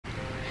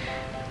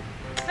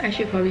I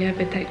should probably have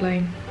a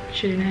tagline,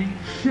 shouldn't I?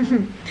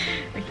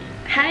 Okay.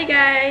 Hi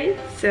guys!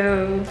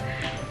 So,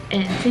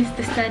 and since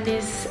the sun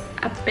is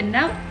up and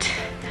out,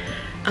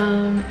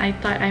 I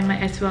thought I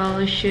might as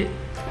well shoot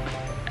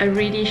a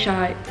really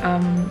short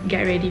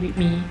get ready with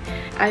me.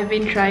 I've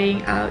been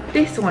trying out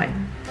this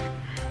one.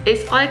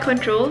 It's oil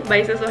control, but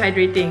it's also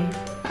hydrating,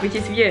 which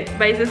is weird,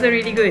 but it's also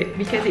really good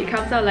because it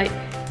comes out like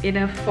in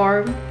a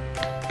form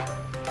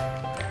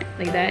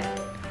like that.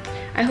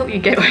 I hope you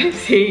get what I'm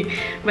saying.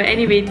 But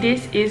anyway,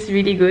 this is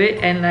really good,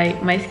 and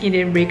like my skin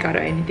didn't break out or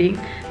anything.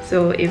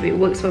 So if it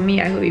works for me,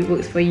 I hope it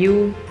works for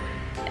you.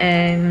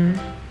 And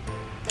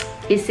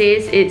it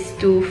says it's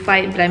to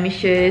fight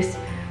blemishes,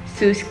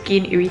 soothe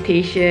skin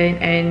irritation,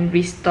 and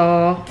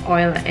restore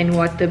oil and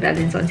water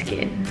balance on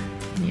skin.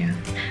 Yeah,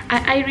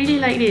 I really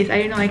like this.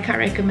 I don't know, I can't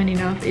recommend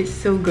enough. It's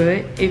so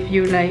good. If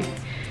you're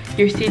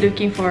still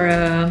looking for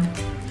a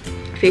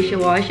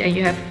facial wash and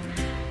you have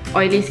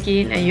oily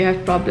skin and you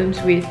have problems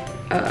with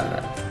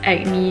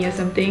acne or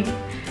something,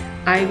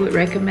 I would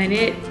recommend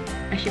it.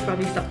 I should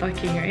probably stop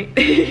talking, right?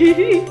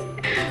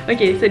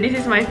 Okay, so this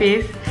is my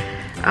face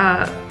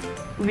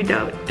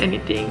without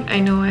anything. I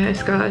know I have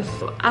scars.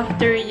 So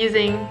after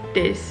using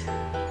this,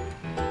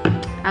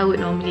 I would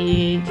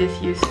normally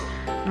just use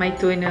my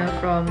toner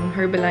from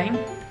HERBALINE.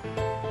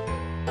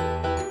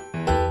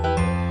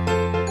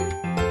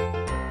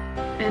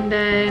 And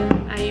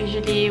then I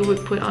usually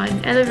would put on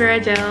aloe vera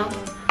gel,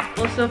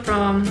 also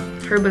from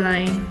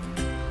HERBALINE.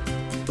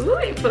 Ooh,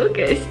 it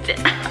focused!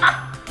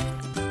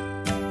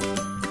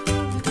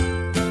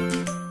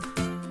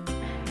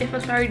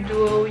 EFFACLAR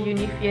Duo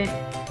UNIFIANT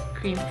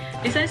cream.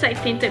 This one's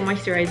like tinted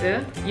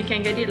moisturizer. You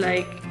can get it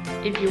like,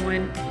 if you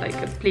want like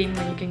a plain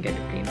one, you can get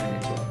a plain one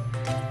as well.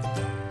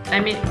 I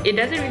mean, it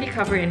doesn't really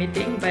cover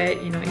anything,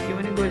 but you know, if you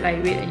want to go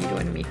lightweight and you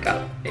don't want to make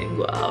up and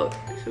go out,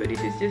 so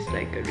this is just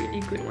like a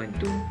really good one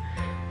to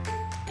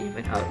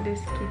even out the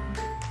skin.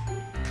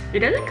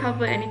 It doesn't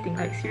cover anything,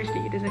 like seriously,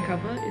 it doesn't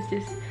cover. It's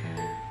just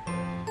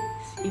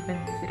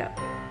evens it up.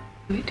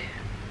 Good.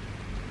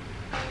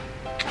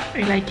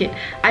 I like it.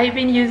 I've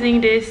been using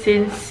this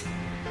since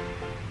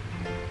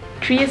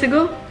 3 years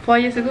ago, 4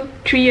 years ago,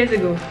 3 years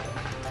ago.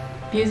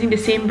 Using the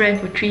same brand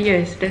for 3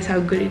 years. That's how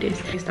good it is.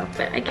 Stuff,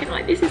 but I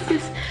cannot. This is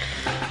just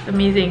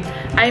amazing.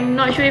 I'm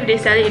not sure if they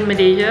sell it in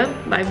Malaysia,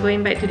 but I'm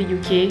going back to the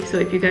UK. So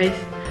if you guys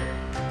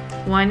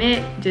want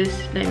it,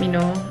 just let me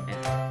know.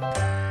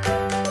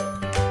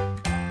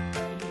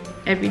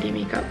 Everyday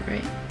makeup,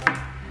 right?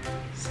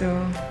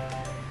 So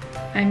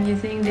I'm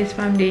using this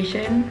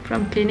foundation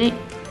from Clinique,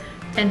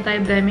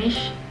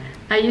 anti-blemish.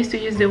 I used to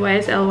use the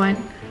YSL one,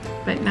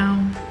 but now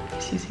I'm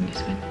just using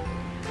this one.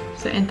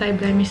 So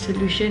anti-blemish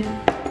solution.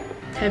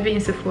 Have it in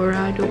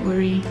Sephora, don't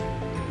worry.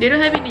 They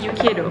don't have it in the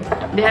UK though.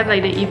 They have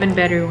like the even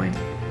better one.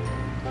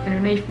 I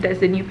don't know if that's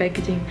the new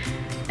packaging.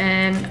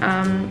 And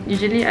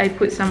usually I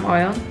put some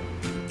oil.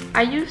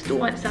 I used to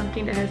want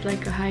something that has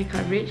like a high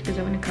coverage because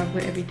I want to cover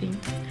everything.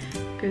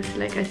 Because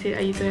like I said,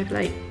 I used to have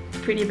like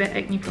pretty bad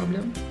acne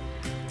problem.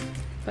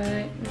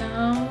 But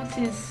now,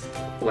 since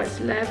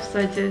what's left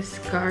are just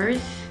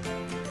scars,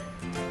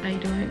 I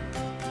don't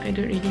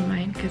really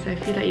mind because I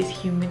feel like it's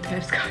human to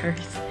have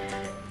scars.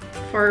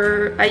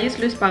 I use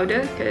loose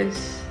powder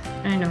because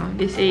I don't know,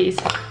 they say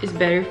it's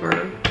better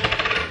for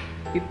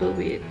people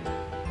with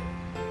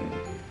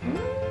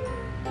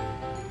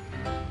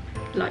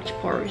large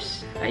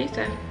pores. I used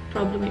to have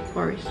problem with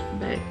pores,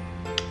 but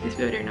it's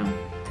better now.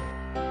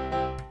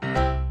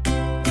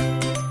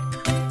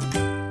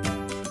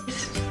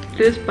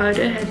 Loose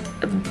powder has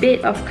a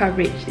bit of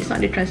coverage. It's not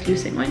the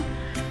translucent one.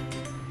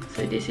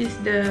 So this is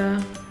the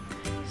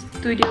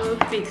Studio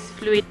Fix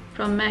Fluid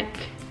from MAC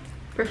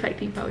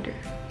Perfecting Powder.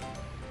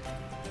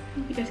 I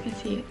hope you guys can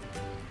see it.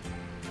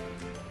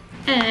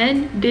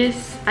 And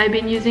this, I've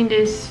been using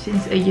this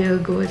since a year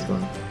ago as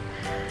well.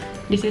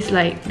 This is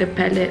like the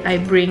palette I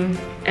bring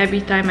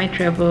every time I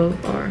travel,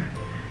 or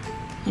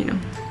you know,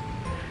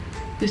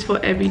 just for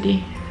every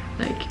day.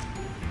 Like,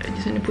 I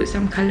just want to put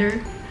some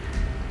color.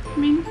 I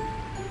mean,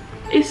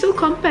 it's so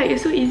compact,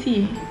 it's so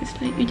easy. It's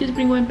like you just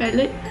bring one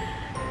palette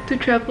to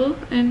travel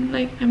and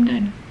like I'm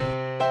done.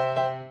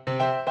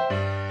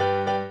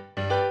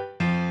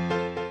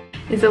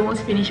 It's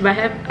almost finished, but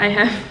I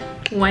have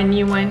one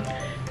new one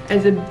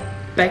as a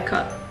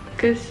backup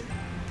because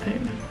I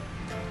don't know.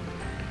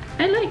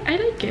 I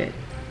like it.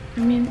 I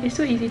mean, it's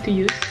so easy to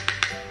use.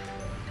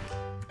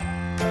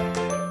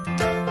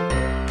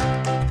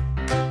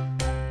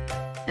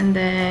 And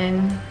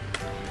then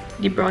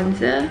the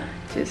bronzer,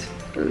 just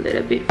a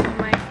little bit on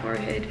my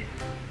forehead.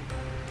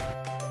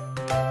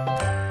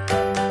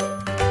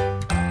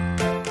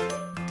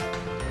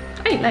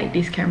 I like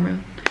this camera.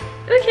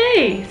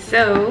 Okay,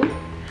 so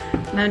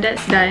now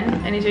that's done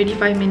and it's already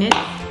 5 minutes.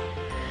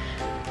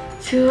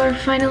 To our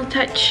final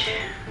touch,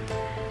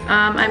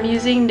 I'm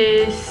using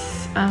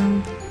this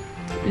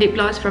lip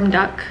gloss from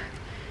Duck.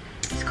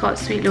 It's called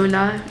Sweet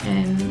Lola,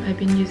 and I've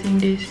been using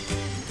this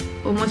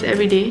almost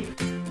every day.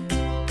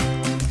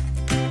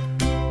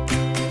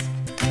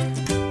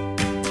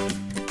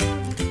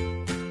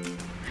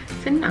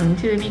 Senang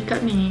je makeup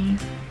ni.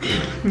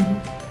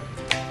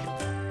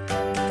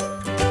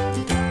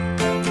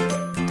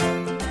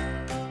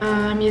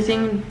 I'm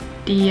using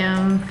the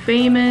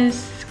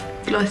famous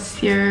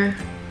Glossier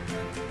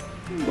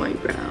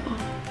BOYBROW.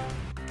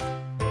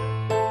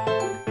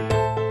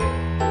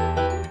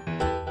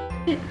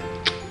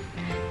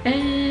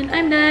 And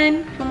I'm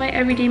done for my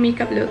everyday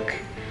makeup look.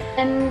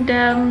 And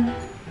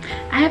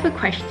I have a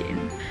question.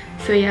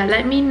 So yeah,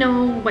 let me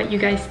know what you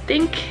guys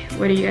think.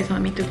 Whether you guys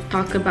want me to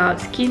talk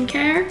about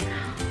skincare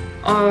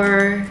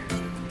or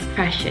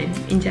fashion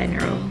in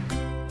general.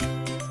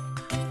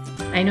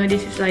 I know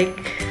this is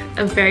like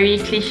a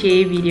very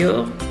cliche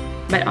video,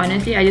 but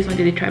honestly I just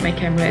wanted to try my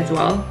camera as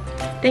well.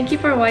 Thank you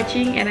for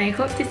watching, and I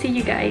hope to see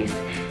you guys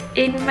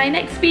in my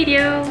next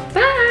video.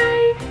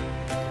 Bye!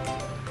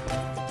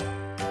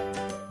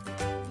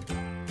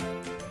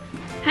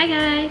 Hi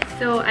guys!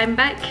 So I'm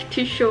back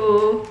to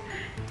show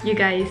you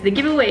guys the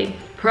giveaway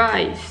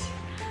prize.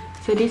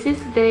 So this is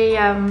the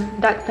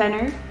dark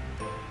planner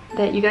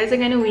that you guys are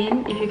gonna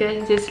win if you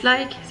guys just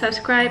like,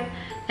 subscribe,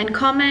 and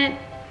comment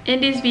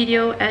in this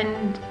video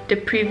and the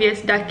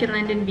previous Dark in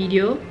London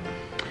video.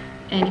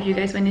 And if you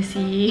guys want to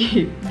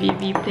see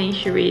Vivi playing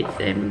charades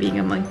and being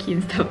a monkey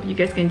and stuff, you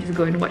guys can just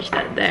go and watch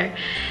that there.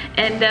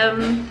 And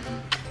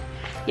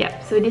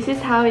yeah, so this is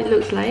how it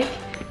looks like.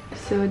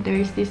 So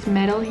there's this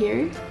medal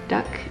here,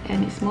 duck,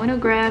 and it's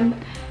monogrammed.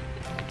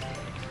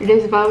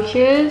 There's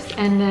vouchers,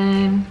 and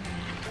then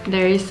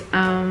there's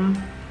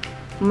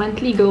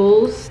monthly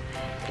goals.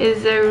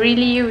 It's a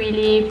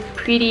really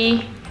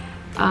pretty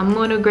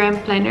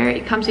monogram planner.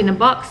 It comes in a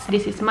box.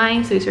 This is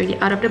mine, so it's already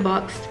out of the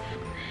box.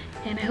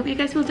 And I hope you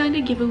guys will join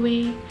the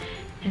giveaway.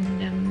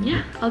 And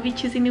yeah, I'll be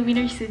choosing the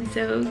winner soon,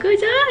 so go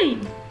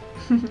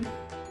join!